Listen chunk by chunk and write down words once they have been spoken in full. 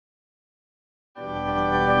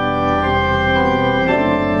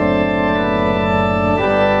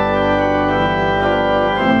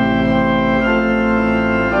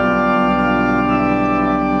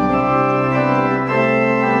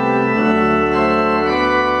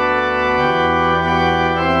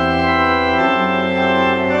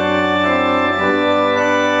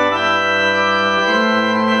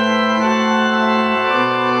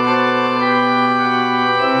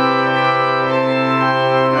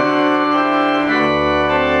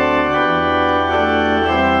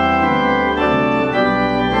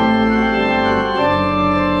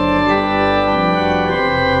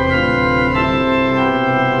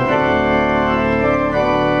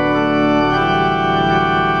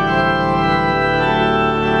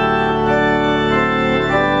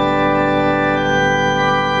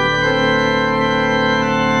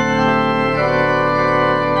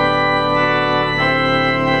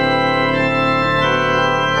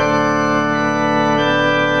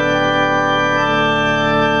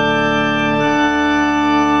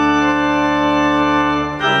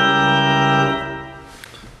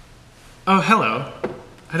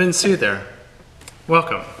didn't see you there.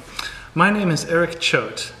 Welcome. My name is Eric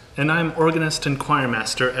Choate, and I'm organist and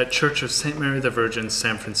choirmaster at Church of St. Mary the Virgin,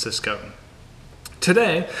 San Francisco.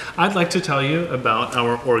 Today, I'd like to tell you about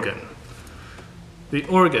our organ. The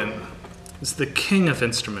organ is the king of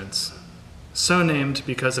instruments, so named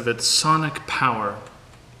because of its sonic power,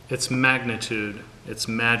 its magnitude, its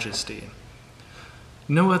majesty.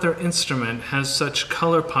 No other instrument has such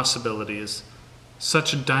color possibilities,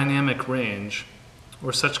 such dynamic range,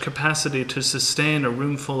 or such capacity to sustain a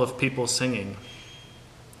room full of people singing.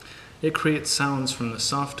 It creates sounds from the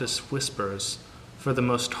softest whispers for the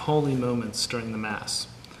most holy moments during the Mass,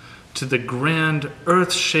 to the grand,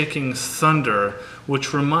 earth-shaking thunder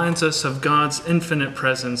which reminds us of God's infinite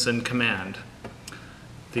presence and command.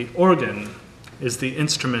 The organ is the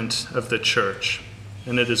instrument of the Church,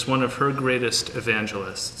 and it is one of her greatest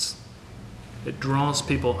evangelists. It draws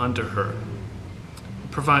people unto her,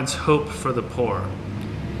 provides hope for the poor,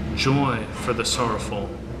 joy for the sorrowful,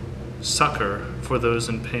 succor for those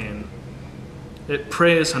in pain. It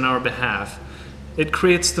prays on our behalf. It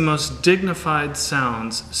creates the most dignified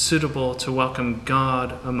sounds suitable to welcome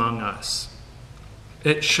God among us.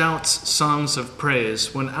 It shouts songs of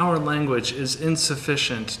praise when our language is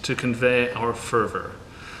insufficient to convey our fervor.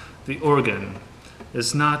 The organ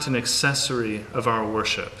is not an accessory of our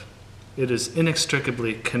worship. It is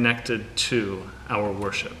inextricably connected to our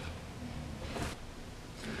worship.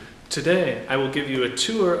 Today, I will give you a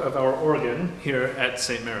tour of our organ here at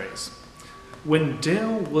St. Mary's. When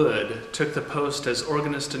Dale Wood took the post as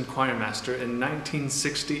organist and choirmaster in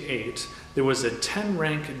 1968, there was a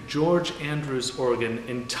 10-rank George Andrews organ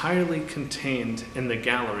entirely contained in the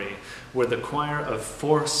gallery, where the choir of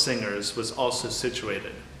 4 singers was also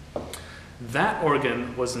situated. That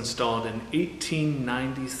organ was installed in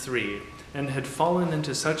 1893 and had fallen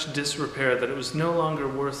into such disrepair that it was no longer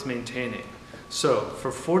worth maintaining. So,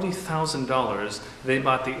 for $40,000, they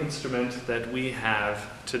bought the instrument that we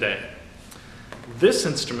have today. This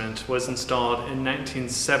instrument was installed in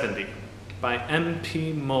 1970 by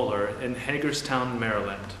M.P. Moller in Hagerstown,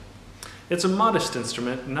 Maryland. It's a modest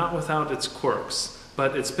instrument, not without its quirks,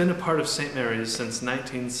 but it's been a part of St. Mary's since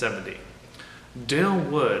 1970. Dale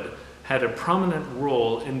Wood had a prominent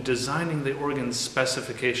role in designing the organ's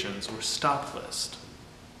specifications, or stop list.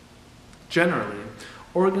 Generally,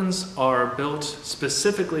 organs are built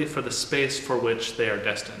specifically for the space for which they are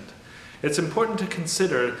destined. It's important to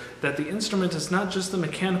consider that the instrument is not just the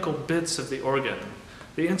mechanical bits of the organ.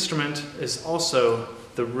 The instrument is also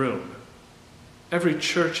the room. Every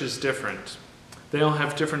church is different. They all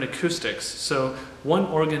have different acoustics, so one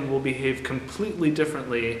organ will behave completely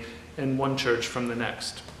differently in one church from the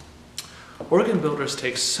next. Organ builders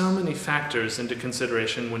take so many factors into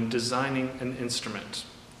consideration when designing an instrument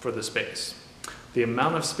for the space. The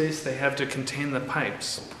amount of space they have to contain the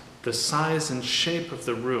pipes, the size and shape of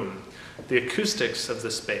the room, the acoustics of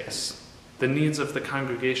the space, the needs of the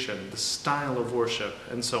congregation, the style of worship,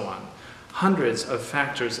 and so on. Hundreds of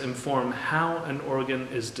factors inform how an organ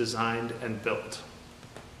is designed and built.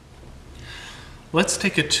 Let's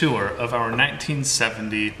take a tour of our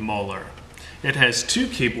 1970 Moller. It has 2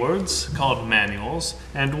 keyboards, called manuals,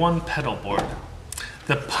 and 1 pedal board.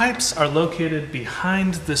 The pipes are located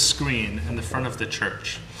behind the screen in the front of the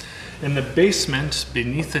church. In the basement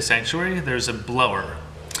beneath the sanctuary, there's a blower,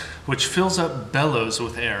 which fills up bellows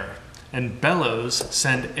with air, and bellows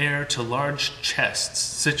send air to large chests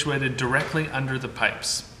situated directly under the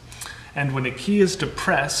pipes. And when a key is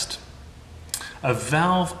depressed, a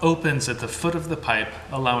valve opens at the foot of the pipe,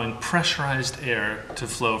 allowing pressurized air to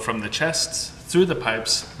flow from the chests through the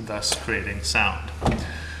pipes, thus creating sound.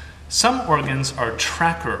 Some organs are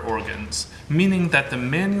tracker organs, meaning that the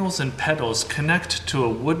manuals and pedals connect to a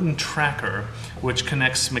wooden tracker which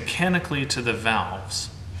connects mechanically to the valves.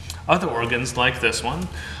 Other organs, like this one,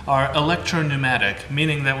 are electropneumatic,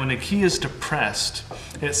 meaning that when a key is depressed,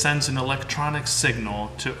 it sends an electronic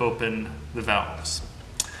signal to open the valves.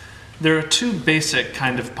 There are 2 basic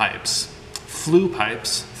kind of pipes: flue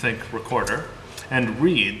pipes, think recorder, and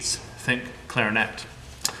reeds, think clarinet.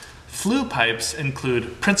 Flue pipes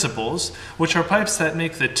include principals, which are pipes that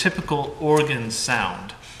make the typical organ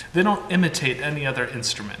sound. They don't imitate any other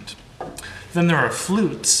instrument. Then there are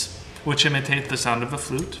flutes, which imitate the sound of a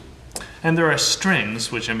flute, and there are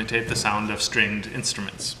strings, which imitate the sound of stringed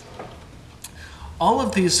instruments. All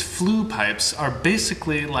of these flue pipes are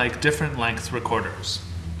basically like different length recorders.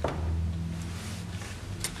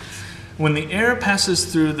 When the air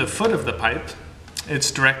passes through the foot of the pipe,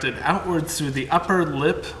 it's directed outward through the upper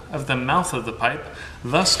lip of the mouth of the pipe,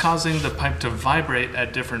 thus causing the pipe to vibrate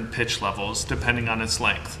at different pitch levels depending on its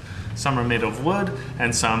length. Some are made of wood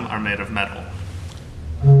and some are made of metal.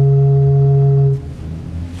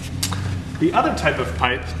 The other type of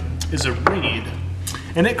pipe is a reed,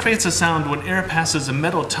 and it creates a sound when air passes a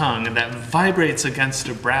metal tongue that vibrates against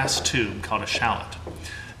a brass tube called a shallot.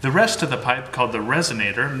 The rest of the pipe, called the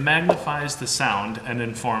resonator, magnifies the sound and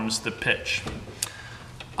informs the pitch.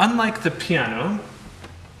 Unlike the piano,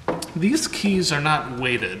 these keys are not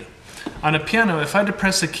weighted. On a piano, if I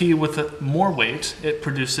depress a key with more weight, it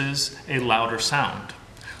produces a louder sound.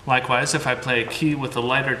 Likewise, if I play a key with a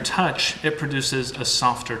lighter touch, it produces a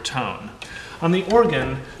softer tone. On the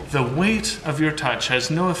organ, the weight of your touch has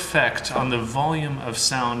no effect on the volume of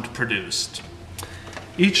sound produced.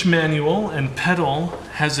 Each manual and pedal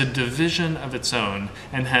has a division of its own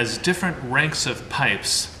and has different ranks of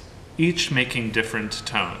pipes, each making different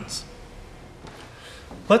tones.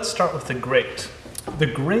 Let's start with the grate. The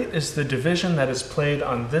grate is the division that is played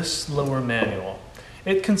on this lower manual.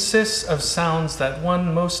 It consists of sounds that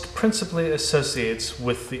one most principally associates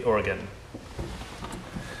with the organ.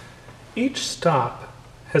 Each stop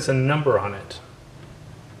has a number on it.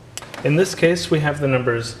 In this case, we have the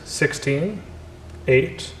numbers 16,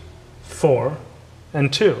 8, 4,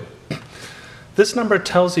 and 2. This number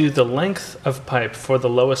tells you the length of pipe for the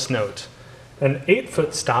lowest note. An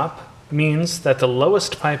 8-foot stop means that the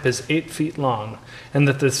lowest pipe is 8 feet long, and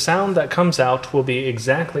that the sound that comes out will be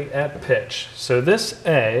exactly at pitch. So this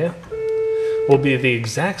A will be the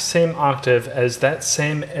exact same octave as that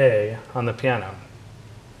same A on the piano.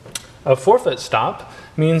 A 4-foot stop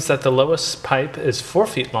means that the lowest pipe is 4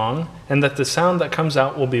 feet long, and that the sound that comes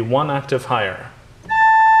out will be 1 octave higher.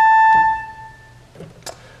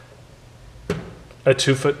 A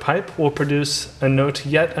 2-foot pipe will produce a note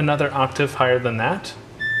yet another octave higher than that.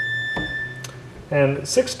 And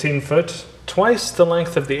 16-foot, twice the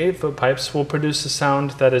length of the 8-foot pipes, will produce a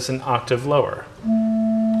sound that is an octave lower.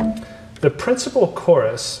 The principal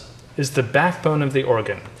chorus is the backbone of the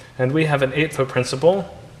organ, and we have an 8-foot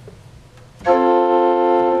principal,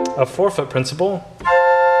 a 4-foot principal,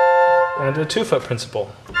 and a 2-foot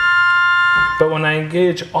principal. But when I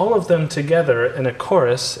engage all of them together in a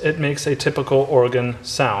chorus, it makes a typical organ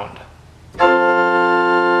sound.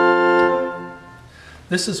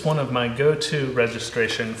 This is one of my go-to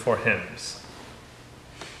registration for hymns.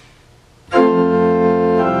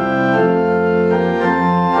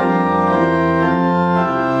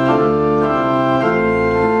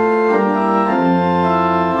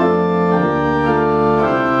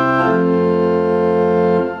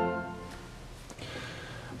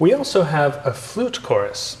 We also have a flute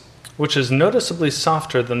chorus, which is noticeably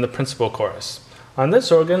softer than the principal chorus. On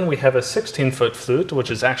this organ, we have a 16-foot flute, which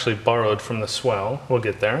is actually borrowed from the swell, we'll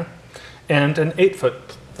get there, and an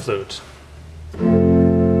 8-foot flute.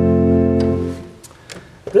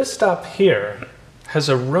 This stop here has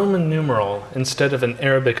a Roman numeral instead of an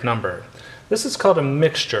Arabic number. This is called a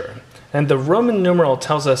mixture, and the Roman numeral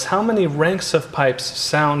tells us how many ranks of pipes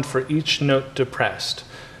sound for each note depressed.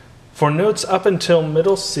 For notes up until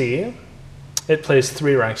middle C, it plays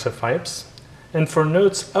 3 ranks of pipes. And for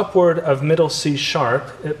notes upward of middle C sharp,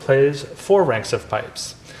 it plays 4 ranks of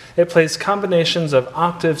pipes. It plays combinations of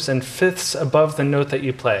octaves and fifths above the note that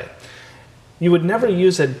you play. You would never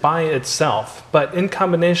use it by itself, but in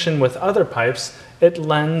combination with other pipes, it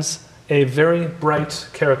lends a very bright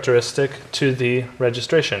characteristic to the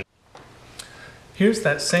registration. Here's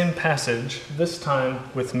that same passage, this time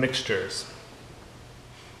with mixtures.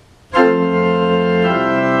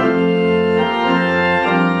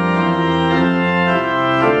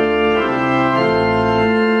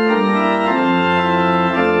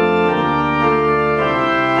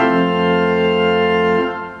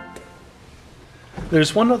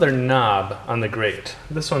 There's one other knob on the grate,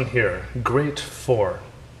 this one here, grate 4.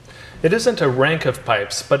 It isn't a rank of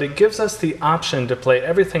pipes, but it gives us the option to play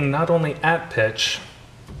everything not only at pitch,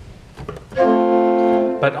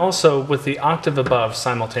 but also with the octave above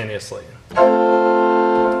simultaneously.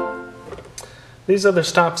 These other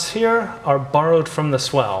stops here are borrowed from the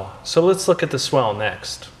swell, so let's look at the swell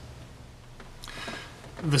next.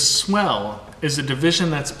 The swell is a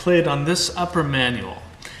division that's played on this upper manual.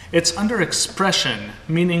 It's under expression,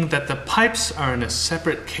 meaning that the pipes are in a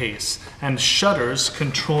separate case and shutters,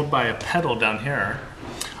 controlled by a pedal down here,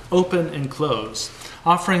 open and close,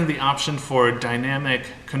 offering the option for dynamic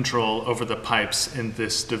control over the pipes in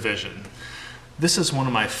this division. This is one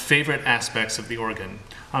of my favorite aspects of the organ.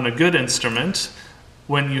 On a good instrument,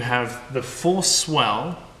 when you have the full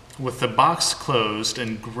swell with the box closed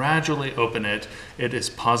and gradually open it, it is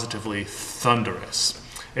positively thunderous.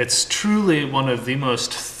 It's truly one of the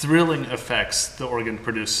most thrilling effects the organ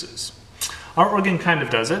produces. Our organ kind of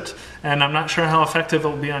does it, and I'm not sure how effective it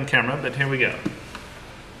will be on camera, but here we go.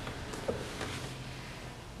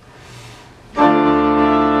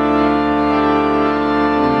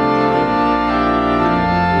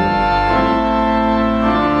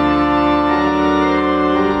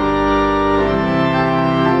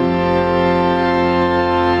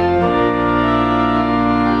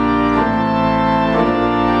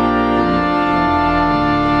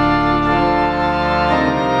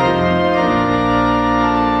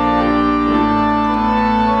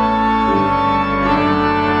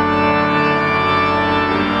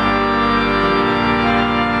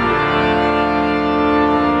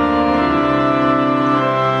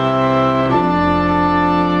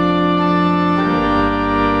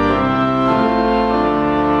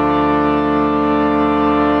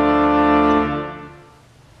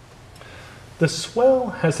 The swell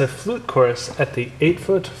has a flute chorus at the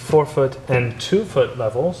 8-foot, 4-foot, and 2-foot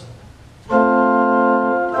levels.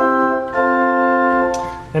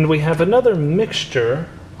 And we have another mixture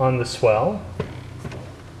on the swell.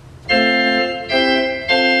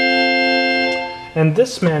 And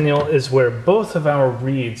this manual is where both of our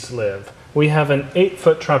reeds live. We have an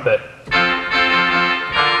 8-foot trumpet.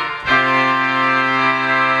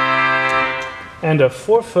 And a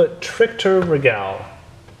 4-foot trictor regale.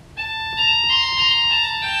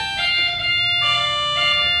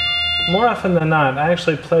 More often than not, I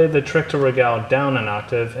actually play the trictor regale down an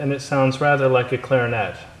octave, and it sounds rather like a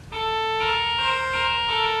clarinet.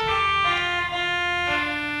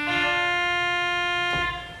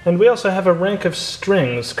 And we also have a rank of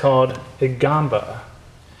strings called a gamba.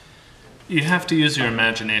 You have to use your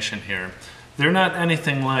imagination here. They're not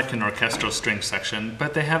anything like an orchestral string section,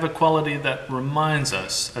 but they have a quality that reminds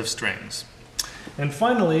us of strings. And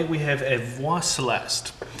finally, we have a voix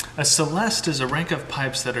celeste. A celeste is a rank of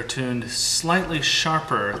pipes that are tuned slightly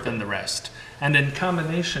sharper than the rest, and in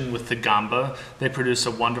combination with the gamba, they produce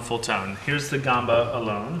a wonderful tone. Here's the gamba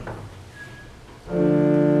alone.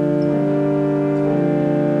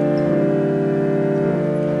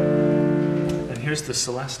 And here's the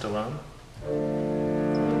celeste alone.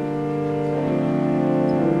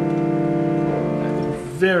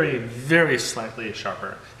 Very, very slightly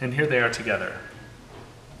sharper. And here they are together.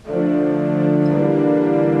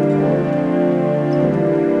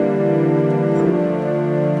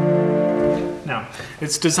 Now,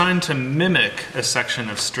 it's designed to mimic a section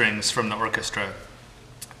of strings from the orchestra.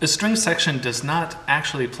 A string section does not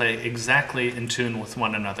actually play exactly in tune with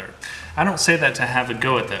one another. I don't say that to have a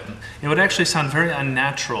go at them. It would actually sound very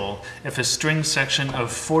unnatural if a string section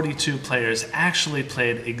of 42 players actually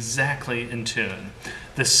played exactly in tune.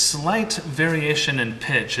 The slight variation in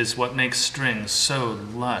pitch is what makes strings so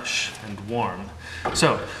lush and warm.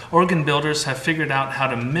 So, organ builders have figured out how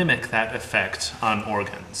to mimic that effect on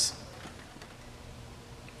organs.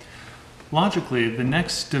 Logically, the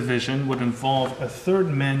next division would involve a third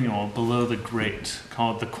manual below the grate,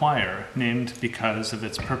 called the choir, named because of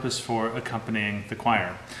its purpose for accompanying the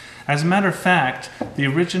choir. As a matter of fact, the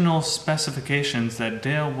original specifications that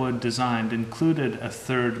Dale Wood designed included a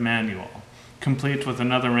third manual, complete with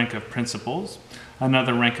another rank of principals,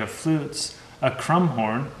 another rank of flutes, a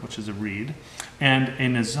crumhorn, which is a reed, and a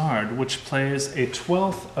nazard, which plays a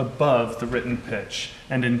 12th above the written pitch,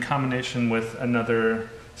 and in combination with another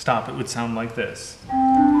stop, it would sound like this.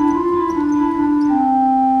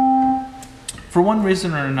 For one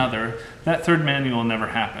reason or another, that third manual never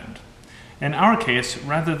happened. In our case,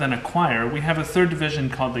 rather than a choir, we have a third division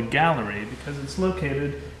called the gallery because it's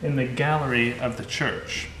located in the gallery of the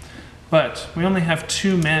church. But we only have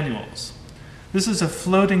 2 manuals. This is a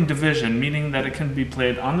floating division, meaning that it can be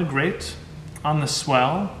played on the grate, on the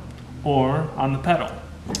swell, or on the pedal.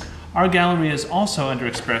 Our gallery is also under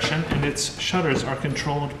expression, and its shutters are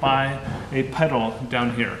controlled by a pedal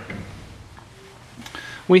down here.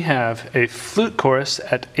 We have a flute chorus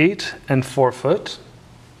at 8 and 4 foot.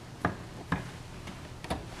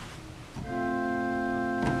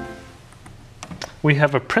 We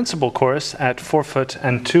have a principal chorus at 4 foot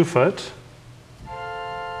and 2 foot.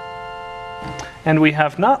 And we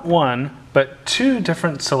have not one, but 2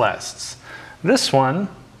 different celestes. This one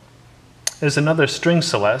is another string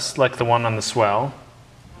celeste, like the one on the swell.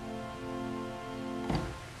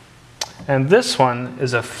 And this one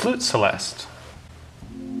is a flute celeste.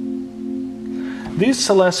 These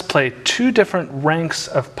celestes play 2 different ranks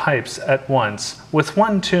of pipes at once, with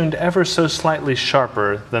one tuned ever so slightly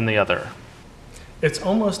sharper than the other. It's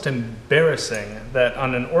almost embarrassing that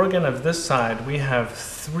on an organ of this side we have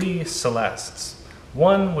 3 celestes.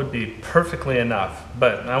 One would be perfectly enough,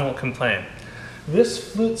 but I won't complain. This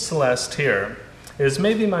flute celeste here is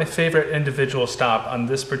maybe my favorite individual stop on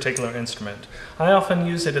this particular instrument. I often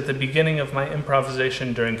use it at the beginning of my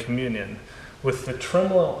improvisation during communion. With the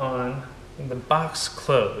tremolo on and the box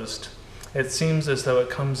closed, it seems as though it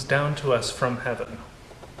comes down to us from heaven.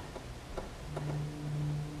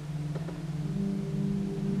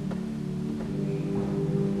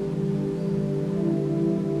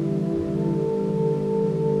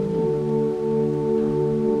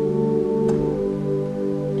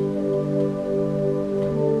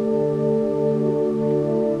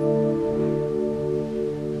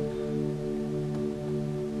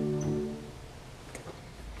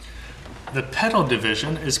 The pedal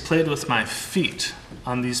division is played with my feet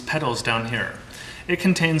on these pedals down here. It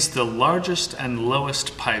contains the largest and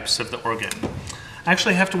lowest pipes of the organ. I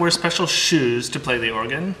actually have to wear special shoes to play the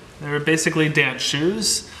organ. They're basically dance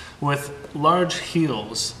shoes with large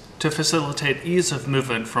heels to facilitate ease of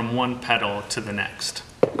movement from one pedal to the next.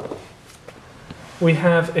 We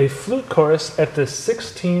have a flute chorus at the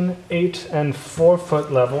 16, 8, and 4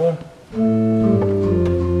 foot level.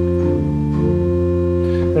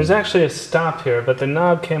 There's actually a stop here, but the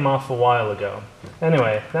knob came off a while ago.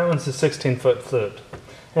 Anyway, that one's the 16-foot flute.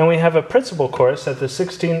 And we have a principal chorus at the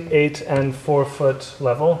 16, 8, and 4 foot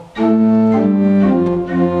level.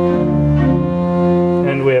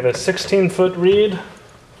 And we have a 16-foot reed,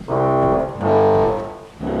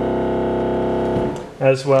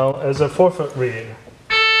 as well as a 4 foot reed.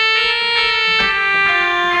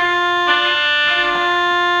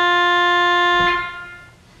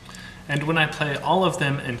 And when I play all of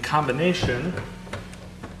them in combination,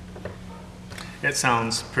 it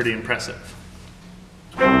sounds pretty impressive.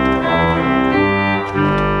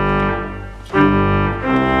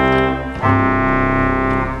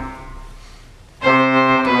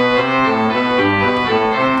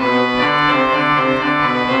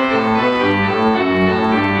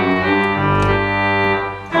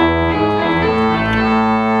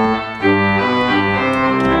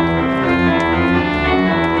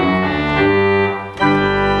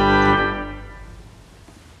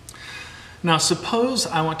 Now suppose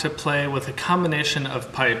I want to play with a combination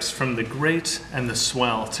of pipes from the grate and the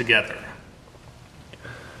swell together.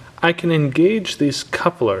 I can engage these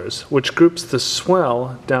couplers, which groups the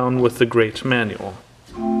swell down with the grate manual.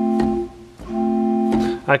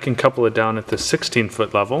 I can couple it down at the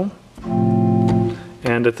 16-foot level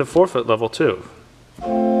and at the 4 foot level too.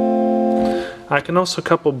 I can also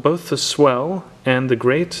couple both the swell and the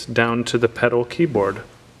grate down to the pedal keyboard.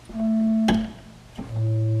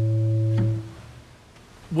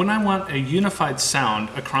 When I want a unified sound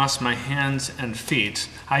across my hands and feet,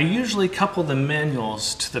 I usually couple the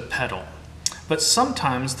manuals to the pedal. But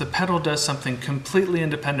sometimes the pedal does something completely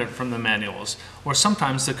independent from the manuals, or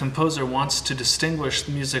sometimes the composer wants to distinguish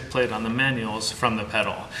the music played on the manuals from the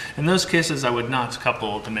pedal. In those cases, I would not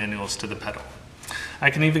couple the manuals to the pedal.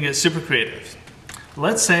 I can even get super creative.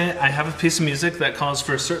 Let's say I have a piece of music that calls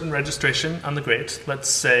for a certain registration on the grate. Let's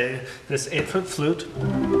say this 8-foot flute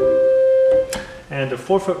and a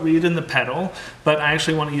 4-foot reed in the pedal, but I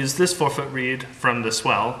actually want to use this 4-foot reed from the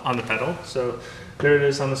swell on the pedal. So there it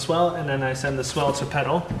is on the swell, and then I send the swell to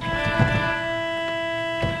pedal.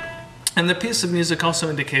 And the piece of music also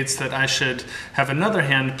indicates that I should have another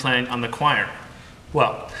hand playing on the choir.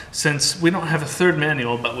 Well, since we don't have a third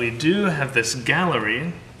manual, but we do have this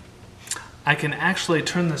gallery, I can actually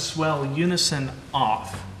turn the swell unison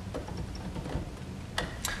off.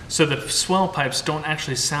 So the swell pipes don't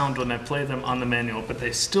actually sound when I play them on the manual, but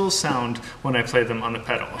they still sound when I play them on the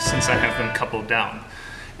pedal, since I have them coupled down.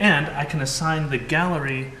 And I can assign the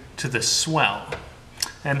gallery to the swell.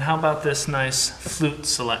 And how about this nice flute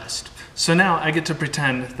celeste? So now I get to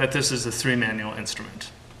pretend that this is a 3-manual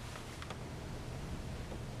instrument.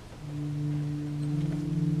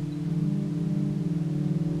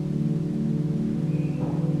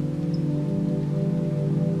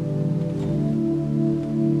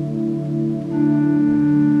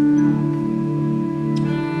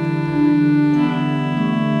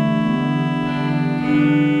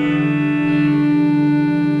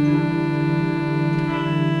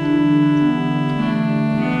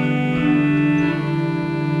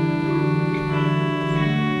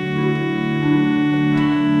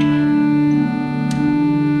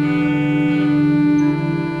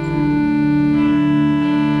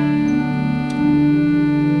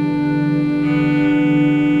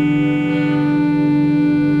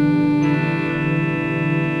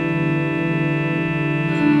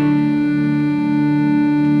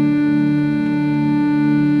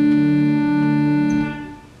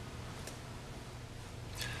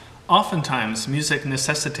 Oftentimes, music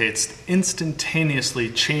necessitates instantaneously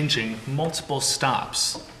changing multiple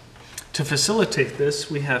stops. To facilitate this,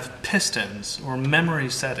 we have pistons or memory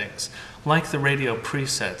settings, like the radio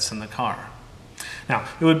presets in the car. Now,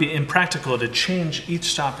 it would be impractical to change each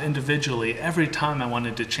stop individually every time I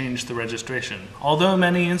wanted to change the registration, although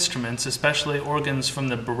many instruments, especially organs from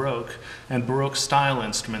the Baroque and Baroque style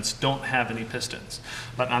instruments, don't have any pistons.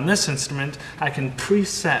 But on this instrument, I can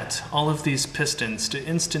preset all of these pistons to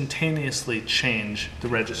instantaneously change the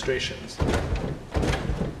registrations.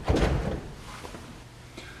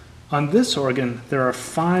 On this organ, there are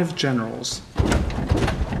 5 generals,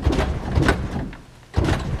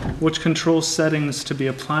 which control settings to be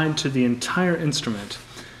applied to the entire instrument.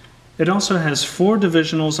 It also has 4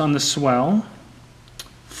 divisionals on the swell,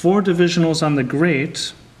 4 divisionals on the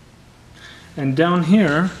grate, and down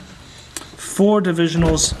here, 4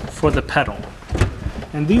 divisionals for the pedal.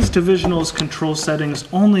 And these divisionals control settings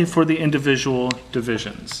only for the individual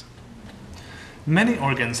divisions. Many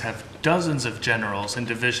organs have dozens of generals and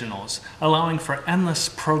divisionals, allowing for endless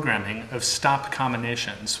programming of stop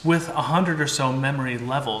combinations, with 100 or so memory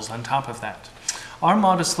levels on top of that. Our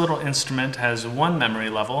modest little instrument has one memory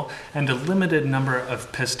level and a limited number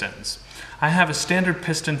of pistons. I have a standard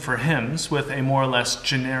piston for hymns with a more or less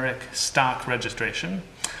generic stock registration.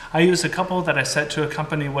 I use a couple that I set to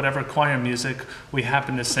accompany whatever choir music we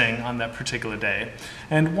happen to sing on that particular day,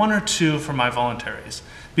 and one or two for my voluntaries.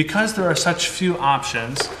 Because there are such few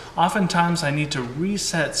options, oftentimes I need to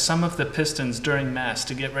reset some of the pistons during Mass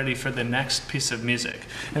to get ready for the next piece of music,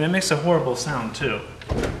 and it makes a horrible sound too.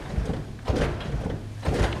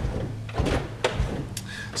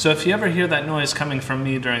 So if you ever hear that noise coming from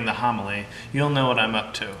me during the homily, you'll know what I'm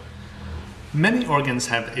up to. Many organs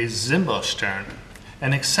have a Zimbelstern,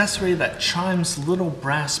 an accessory that chimes little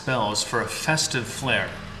brass bells for a festive flair.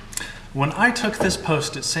 When I took this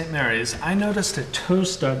post at St. Mary's, I noticed a toe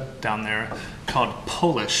stud down there called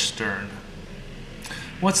Polish stern.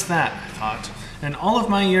 What's that, I thought. In all of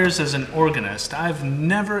my years as an organist, I've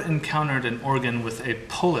never encountered an organ with a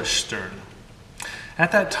Polish stern.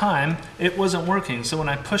 At that time, it wasn't working, so when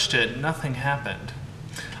I pushed it, nothing happened.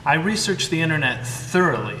 I researched the internet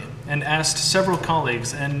thoroughly and asked several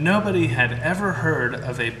colleagues, and nobody had ever heard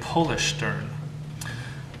of a Polish stern.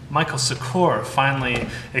 Michael Sikor finally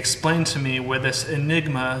explained to me where this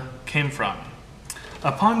enigma came from.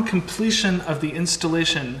 Upon completion of the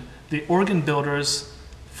installation, the organ builders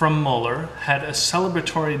from Moller had a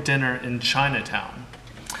celebratory dinner in Chinatown.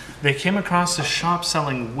 They came across a shop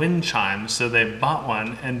selling wind chimes, so they bought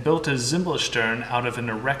one and built a Zimbelstern out of an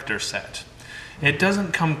erector set. It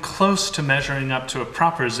doesn't come close to measuring up to a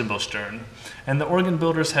proper Zimbelstern, and the organ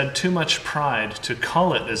builders had too much pride to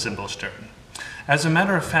call it a Zimbelstern. As a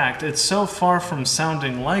matter of fact, it's so far from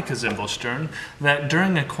sounding like a Zimbelstern that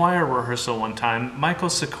during a choir rehearsal one time, Michael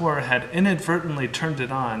Sikor had inadvertently turned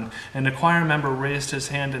it on, and a choir member raised his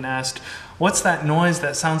hand and asked, "What's that noise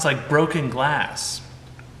that sounds like broken glass?"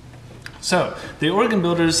 So, the organ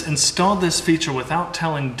builders installed this feature without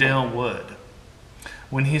telling Dale Wood.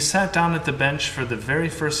 When he sat down at the bench for the very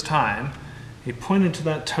first time, he pointed to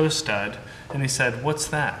that toe stud and he said, "What's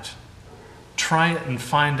that?" "Try it and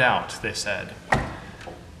find out," they said.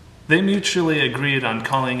 They mutually agreed on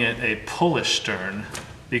calling it a Polish stern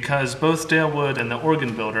because both Dale Wood and the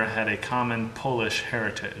organ builder had a common Polish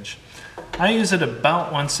heritage. I use it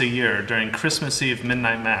about once a year during Christmas Eve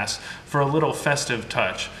midnight Mass for a little festive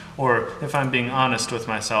touch, or if I'm being honest with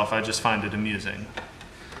myself, I just find it amusing.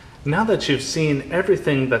 Now that you've seen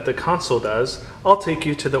everything that the console does, I'll take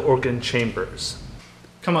you to the organ chambers.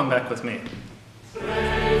 Come on back with me.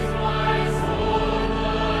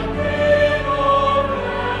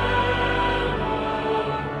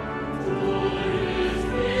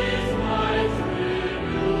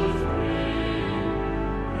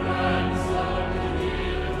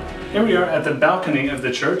 Here we are at the balcony of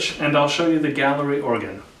the church, and I'll show you the gallery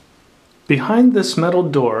organ. Behind this metal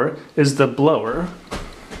door is the blower,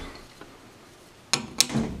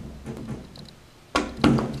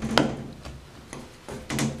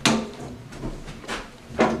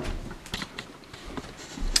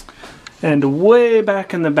 and way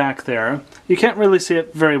back in the back there, you can't really see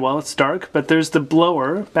it very well, it's dark, but there's the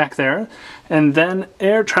blower back there, and then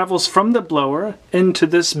air travels from the blower into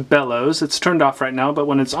this bellows. It's turned off right now, but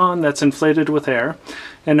when it's on, that's inflated with air,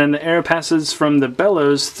 and then the air passes from the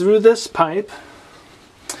bellows through this pipe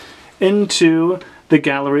into the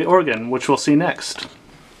gallery organ, which we'll see next.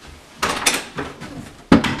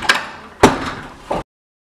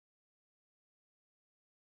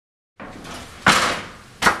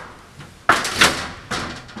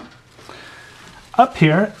 Up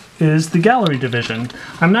here is the gallery division.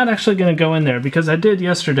 I'm not actually going to go in there because I did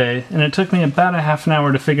yesterday and it took me about a half an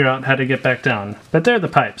hour to figure out how to get back down. But there are the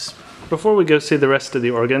pipes. Before we go see the rest of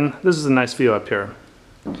the organ, this is a nice view up here.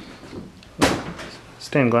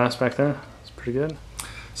 Stained glass back there, it's pretty good.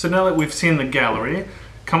 So now that we've seen the gallery,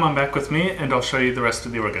 come on back with me and I'll show you the rest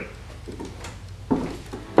of the organ.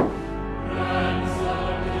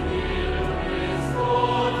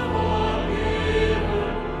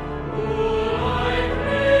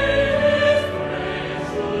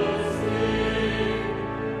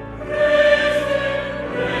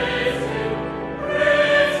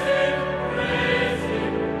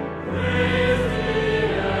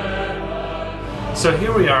 So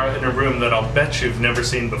here we are in a room that I'll bet you've never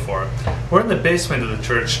seen before. We're in the basement of the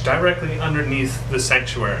church, directly underneath the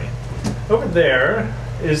sanctuary. Over there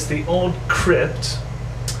is the old crypt,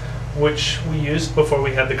 which we used before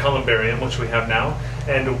we had the columbarium, which we have now.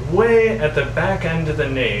 And way at the back end of the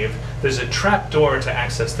nave, there's a trap door to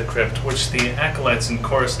access the crypt, which the acolytes and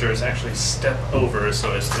choristers actually step over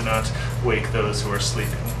so as to not wake those who are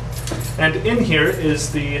sleeping. And in here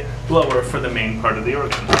is the blower for the main part of the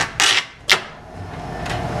organ.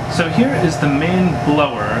 So here is the main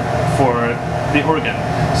blower for the organ.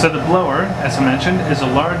 So the blower, as I mentioned, is a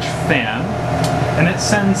large fan, and it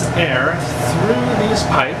sends air through these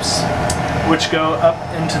pipes, which go up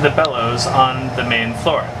into the bellows on the main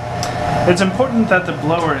floor. It's important that the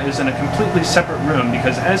blower is in a completely separate room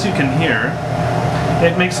because, as you can hear,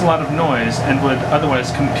 it makes a lot of noise and would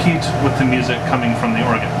otherwise compete with the music coming from the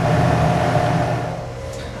organ.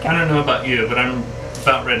 I don't know about you, but I'm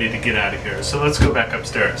about ready to get out of here, so let's go back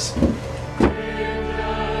upstairs.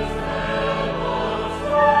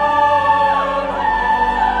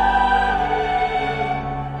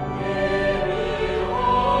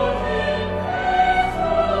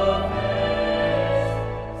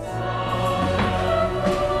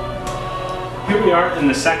 Here we are in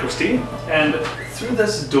the sacristy, and through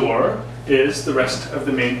this door is the rest of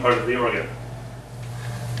the main part of the organ.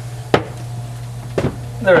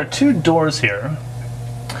 There are two doors here,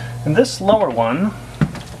 and this lower one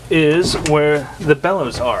is where the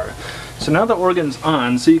bellows are. So now the organ's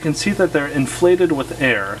on, so you can see that they're inflated with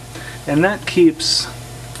air, and that keeps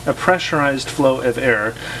a pressurized flow of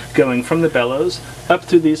air going from the bellows up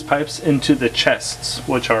through these pipes into the chests,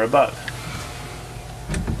 which are above.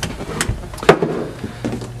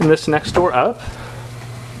 And this next door up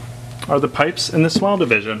are the pipes in the swell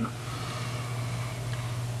division.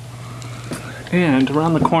 And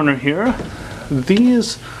around the corner here,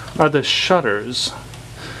 these are the shutters,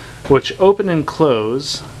 which open and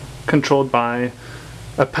close, controlled by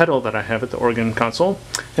a pedal that I have at the organ console,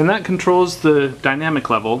 and that controls the dynamic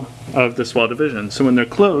level of the swell division. So when they're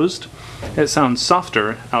closed, it sounds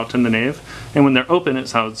softer out in the nave, and when they're open, it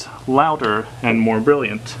sounds louder and more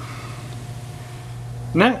brilliant.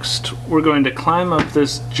 Next, we're going to climb up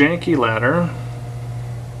this janky ladder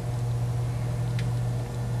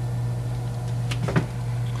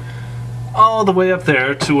all the way up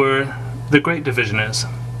there to where the great division is.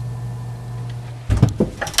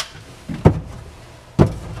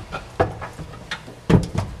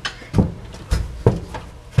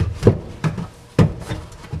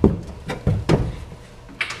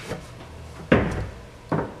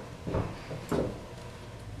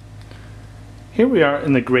 Here we are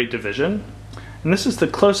in the great division, and this is the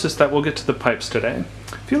closest that we'll get to the pipes today.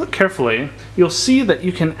 If you look carefully, you'll see that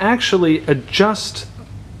you can actually adjust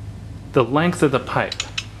the length of the pipe.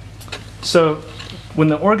 So when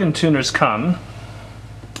the organ tuners come,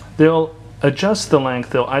 they'll adjust the length.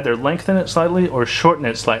 They'll either lengthen it slightly or shorten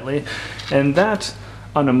it slightly, and that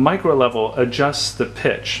on a micro level adjusts the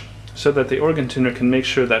pitch so that the organ tuner can make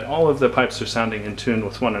sure that all of the pipes are sounding in tune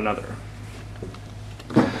with one another.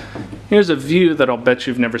 Here's a view that I'll bet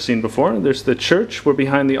you've never seen before. There's the church. We're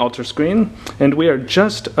behind the altar screen, and we are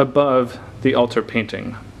just above the altar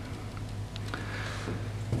painting.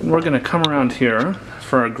 And we're going to come around here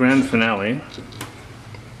for our grand finale.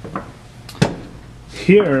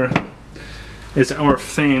 Here is our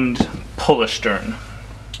famed Polystern.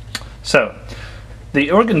 So,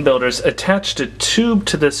 the organ builders attached a tube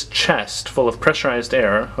to this chest full of pressurized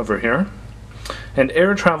air over here, and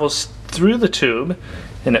air travels through the tube,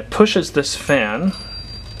 and it pushes this fan,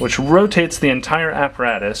 which rotates the entire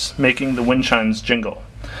apparatus, making the wind chimes jingle.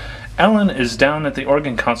 Ellen is down at the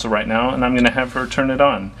organ console right now, and I'm going to have her turn it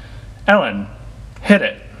on. Ellen, hit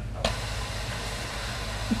it.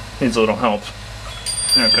 Needs a little help.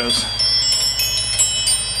 There it goes.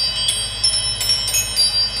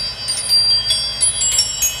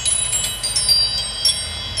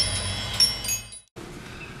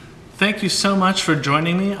 Thank you so much for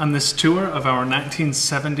joining me on this tour of our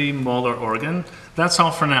 1970 Moller organ. That's all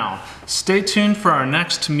for now. Stay tuned for our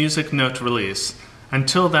next music note release.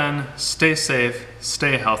 Until then, stay safe,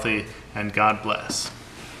 stay healthy, and God bless.